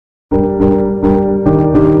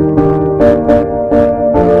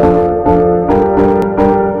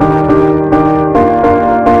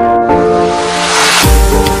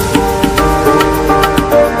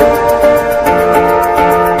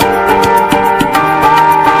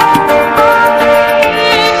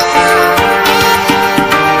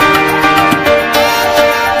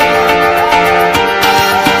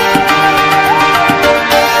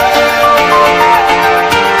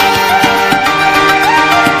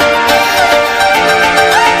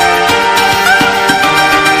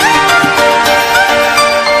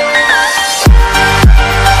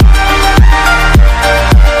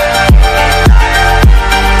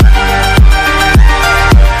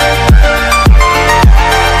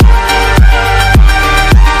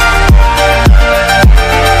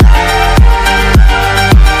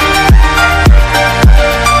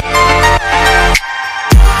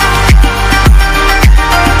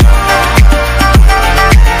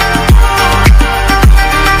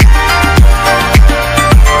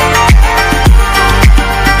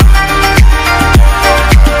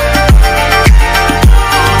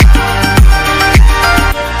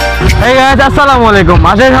Guys আসসালামু আলাইকুম,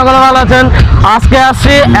 আশা করি সকলে ভালো আছেন। আজকে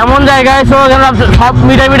আসছি এমন জায়গায় সব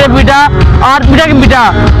মিঠাই পিঠা আর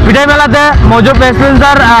পিঠাই মেলাতে মজুর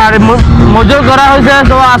স্পন্সর আর মজুর করা হয়েছে।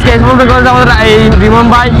 তো আজকে স্পন্সর করেছে আমাদের এই রিমন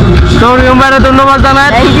ভাই। তো রিমন ভাইকে ধন্যবাদ জানাই,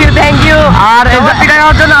 থ্যাংক ইউ। আর এই পিঠা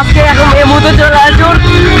খাওয়ার জন্য আজকে এখন এই মুহূর্তে চলে আসুন,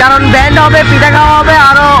 কারণ ব্যান্ড হবে, পিঠা খাওয়া হবে,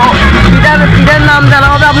 আরো পিঠার নাম জানা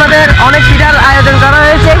হবে আপনাদের। অনেক পিঠার আয়োজন করা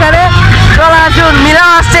হয়েছে এখানে, চলে আসুন, মিলা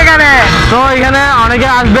আসছে এখানে। তো এখানে অনেকে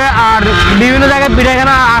আসবে আর বিভিন্ন জায়গায় পিঠা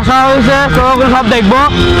এখানে আসা হয়েছে, তো ওগুলো সব দেখবো।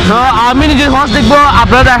 তো আমি নিজের খরচ দেখবো,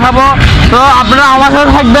 আপনারা দেখাবো। তো আপনারা আমার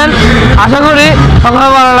সাথে থাকবেন, আশা করি সকলে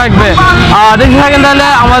ভালো লাগবে। আর দেখতে থাকেন তাহলে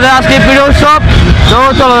আমাদের আজকে পিঠা উৎসব। তো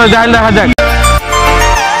চলো দেখা যাক।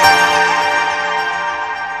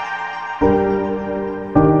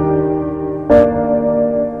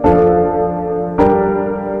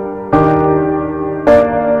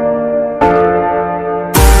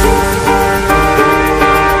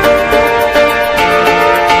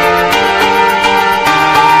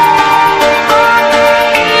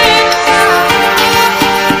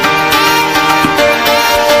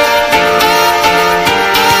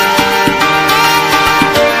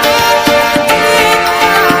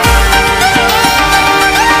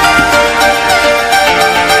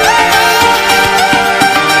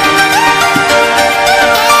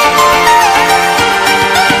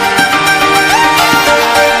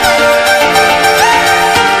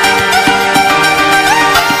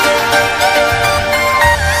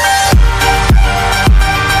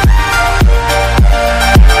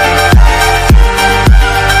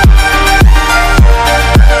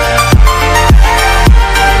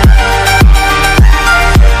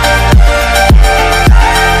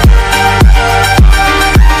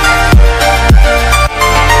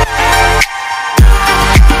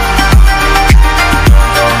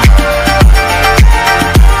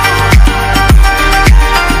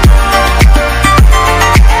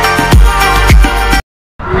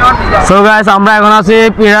 সো গাইস, আমরা এখন আছি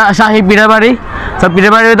শাহী পিঠা বাড়ি। তো পিঠা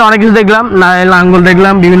বাড়িতে অনেক কিছু দেখলাম, লাঙ্গল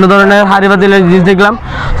দেখলাম, বিভিন্ন ধরনের হাড়ি পাতিলের জিনিস দেখলাম।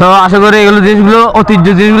 তো আশা করি এগুলো জিনিসগুলো ঐতিহ্য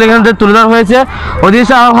জিনিসগুলো এখানে তুলে ধরা হয়েছে। ওই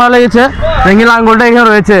জিনিসটা আমার ভালো লেগেছে, দেখি লাঙ্গলটা এখানে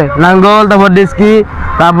রয়েছে, লাঙ্গল, তারপর ডিস্কি,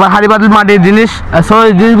 তারপর হাড়ি পাতিল মাটির জিনিস। সো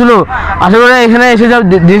এই জিনিসগুলো আশা করি এখানে এসে যা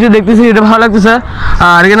জিনিস দেখতেছি এটা ভালো লাগতেছে।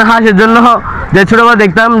 আর এখানে হাঁসের জন্য যে ছোটোবেলা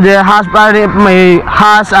দেখতাম যে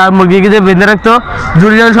হাঁস আর মুরগিকে যে বেঁধে রাখতো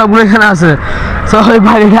জুড়ি জল, সবগুলো এখানে আছে। সো ওই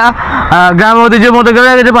বাড়িটা গ্রামের ঐতিহ্যের মতো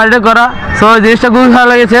করে বাড়িটা করা। সো এই জিনিসটা খুবই ভালো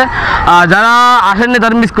লেগেছে। আর যারা আসেননি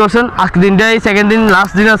তারা মিস করছেন, আজকে দিনটাই সেকেন্ড দিন,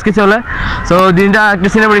 লাস্ট দিন আজকে চলে। সো দিনটা একটা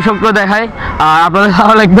সিনেমাটিক সব করে দেখায়, আর আপনাদের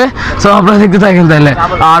ভালো লাগবে। সো আপনারা দেখতে থাকেন তাহলে,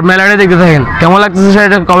 আর মেলাটা দেখতে থাকেন। কেমন লাগতেছে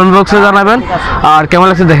সেটা কমেন্ট বক্সে জানাবেন, আর কেমন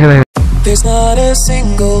লাগছে দেখে দেখেন। There's not a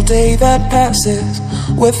single day that passes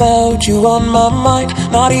without you on my mind.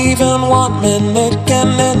 Not even 1 minute can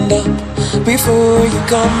end up before you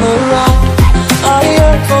come around. I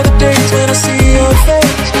yearn for the days when I see your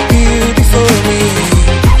face here before me.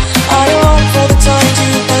 I long for the times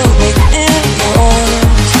you held me in your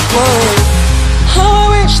arms. Whoa. How I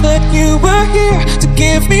wish that you were here to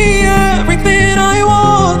give me everything I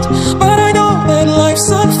want. But I know that life's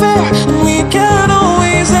unfair and we can't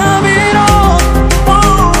always have it all. Whoa,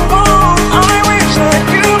 whoa, I wish that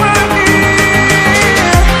you were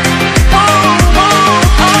here. Whoa, whoa,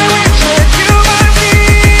 I wish that you were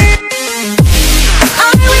here.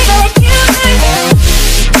 I wish that you were here.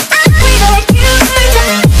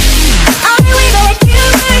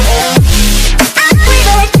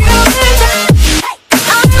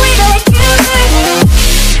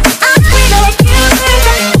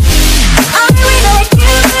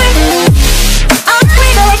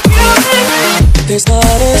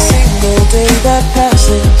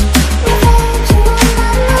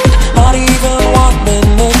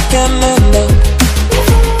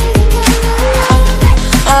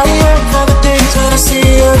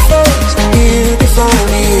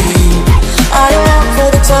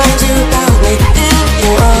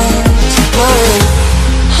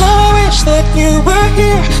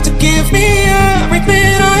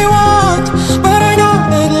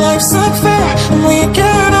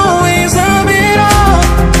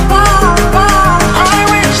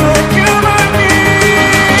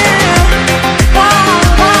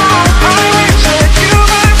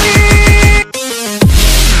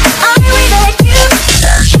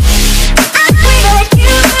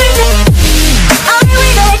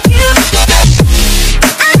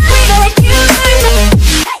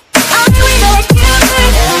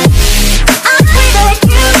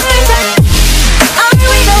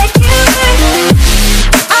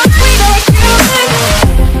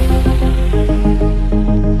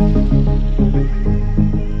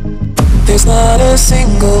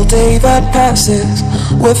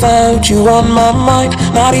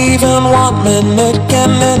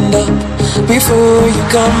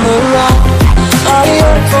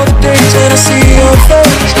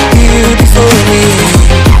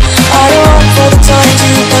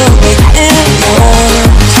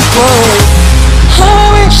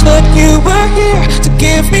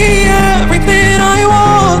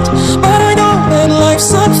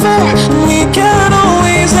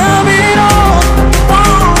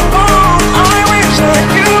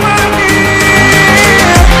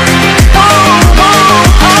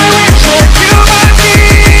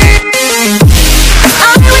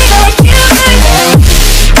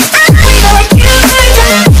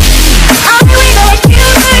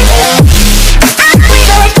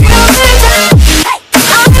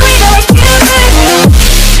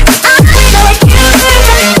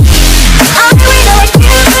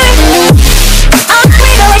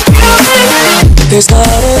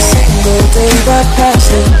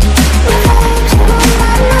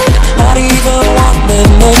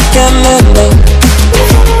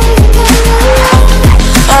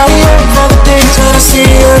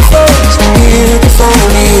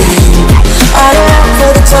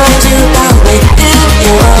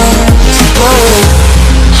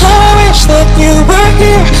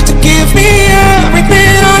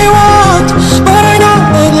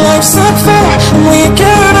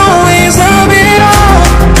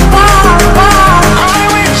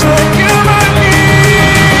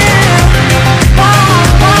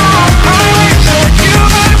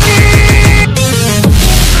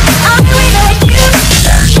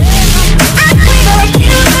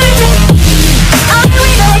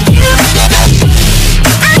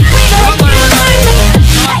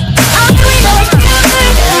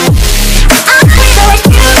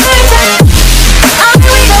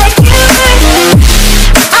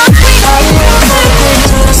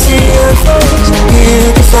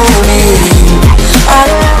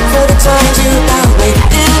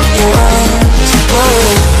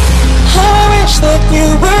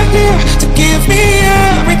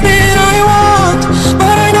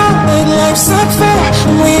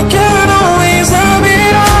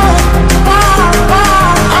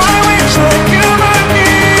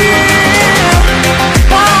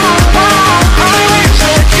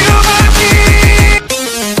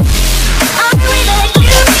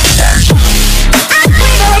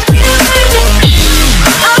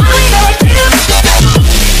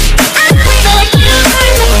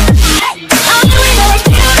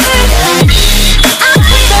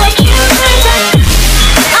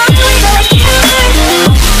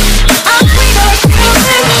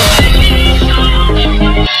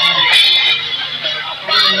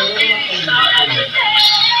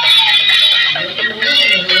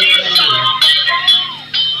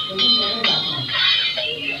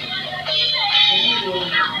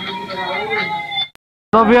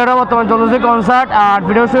 বর্তমান চলছে concert আর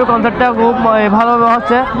video show কনসার্টটা খুব ভালো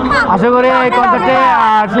হচ্ছে আশা করি এই কনসার্টে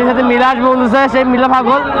আর সেই সাথে মিলা আসবে বলতেছে সেই মিলা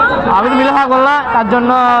পাগল আমি তো মিলা পাগল না তার জন্য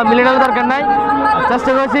মিলেটারও দরকার নাই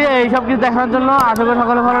চেষ্টা করছি এইসব কিছু দেখানোর জন্য আশা করি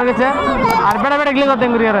সকলে ভালো লেগেছে আর বেড়া বেড়া গেলে করতেন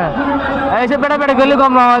করি এইসব বেড়া বেড়া গেলে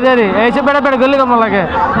কম না আমাদের এইসব বেড়া বেড়া গেলে কম লাগে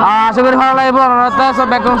আর আশা করি ভালো লাগবে অনারতা সব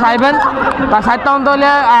ব্যাকগ্রাউন্ড চাইবেন তার সাইডটা অন্ত হলে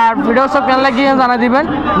আর ভিডিও সব কেন লাগিয়ে জানাই দিবেন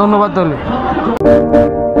ধন্যবাদ তাহলে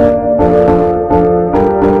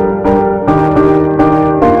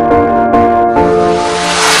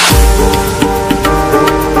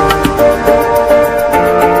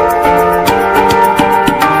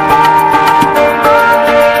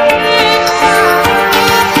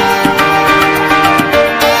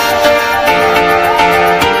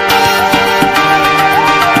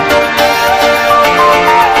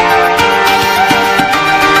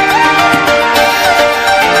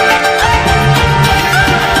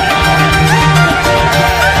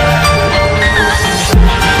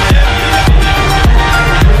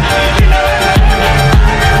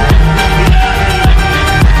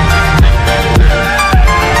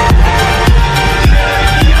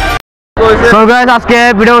আজকে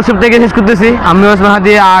ভিডিও উৎসব থেকে শেষ করতেছি আমি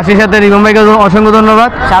mahdy আর সেই সাথে রিমন ভাইকে অসংখ্য ধন্যবাদ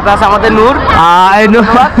সাথে আছে আমাদের নূর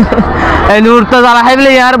এই নূর তো জ্বালা খাইলে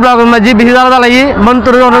ইয়ার ব্লগের মাঝে বেশি জ্বালা জ্বালাই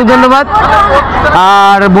মন্ত্র অনেক ধন্যবাদ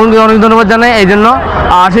আর বোনকে অনেক ধন্যবাদ জানাই এই জন্য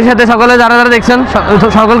আর সেই সাথে সকলে যারা যারা দেখছেন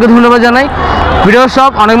সকলকে ধন্যবাদ জানাই ভিডিও সব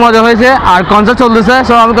অনেক মজা হয়েছে আর কনসার্ট চলতেছে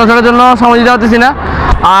সো আমি কনসার্টের জন্য সময় দিতে পারতেছি না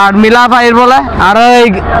আর মিলা ভাইয়ের বলে আর ওই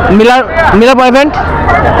মিলা বয়ফ্রেন্ড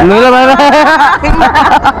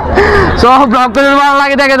সব ব্লগ করে ভালো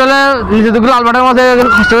লাগে দেখে তাহলে নিজে দুটো লাল বাটন আছে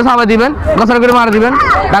হাসতে সামনে দিবেন গোসল করে মারা দিবেন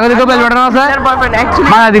টাকা দিকে বেল বাটন আছে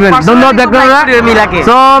মারা দিবেন ধন্যবাদ দেখবেন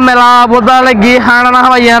সো মেলা বোধা লাগি হানা না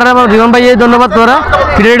হওয়া ইয়ার জীবন ভাই ধন্যবাদ তোরা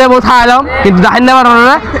ভিডিওটা বহুত হাইলাম কিন্তু দেখাই না পারো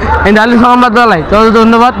না এই ডালি সংবাদ দালাই তো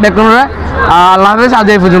ধন্যবাদ দেখবেন আল্লাহ হাফেজ আজ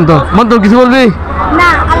এই পর্যন্ত মন তো কিছু বলবি না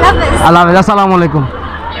আল্লাহ হাফেজ আল্লাহ হাফেজ আসসালামু আলাইকুম